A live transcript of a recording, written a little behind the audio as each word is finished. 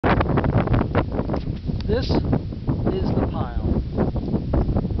This is the pile.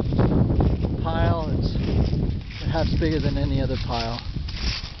 The pile is perhaps bigger than any other pile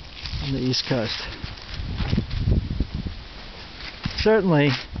on the East Coast. Certainly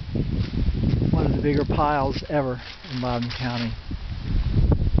one of the bigger piles ever in Loudoun County.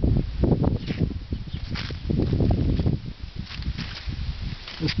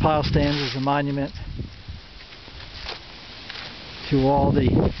 This pile stands as a monument to all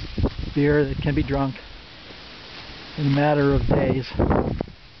the beer that can be drunk in a matter of days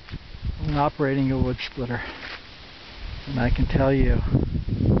when operating a wood splitter. And I can tell you,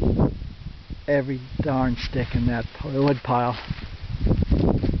 every darn stick in that wood pile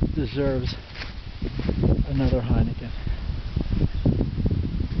deserves another Heineken.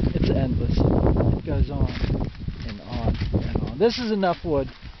 It's endless. It goes on and on and on. This is enough wood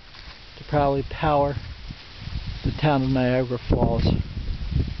to probably power the town of Niagara Falls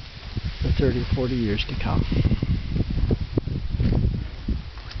for 30 or 40 years to come.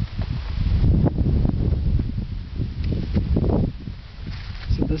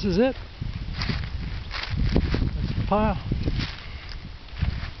 So this is it. That's the pile.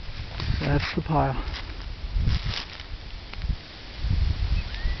 That's the pile.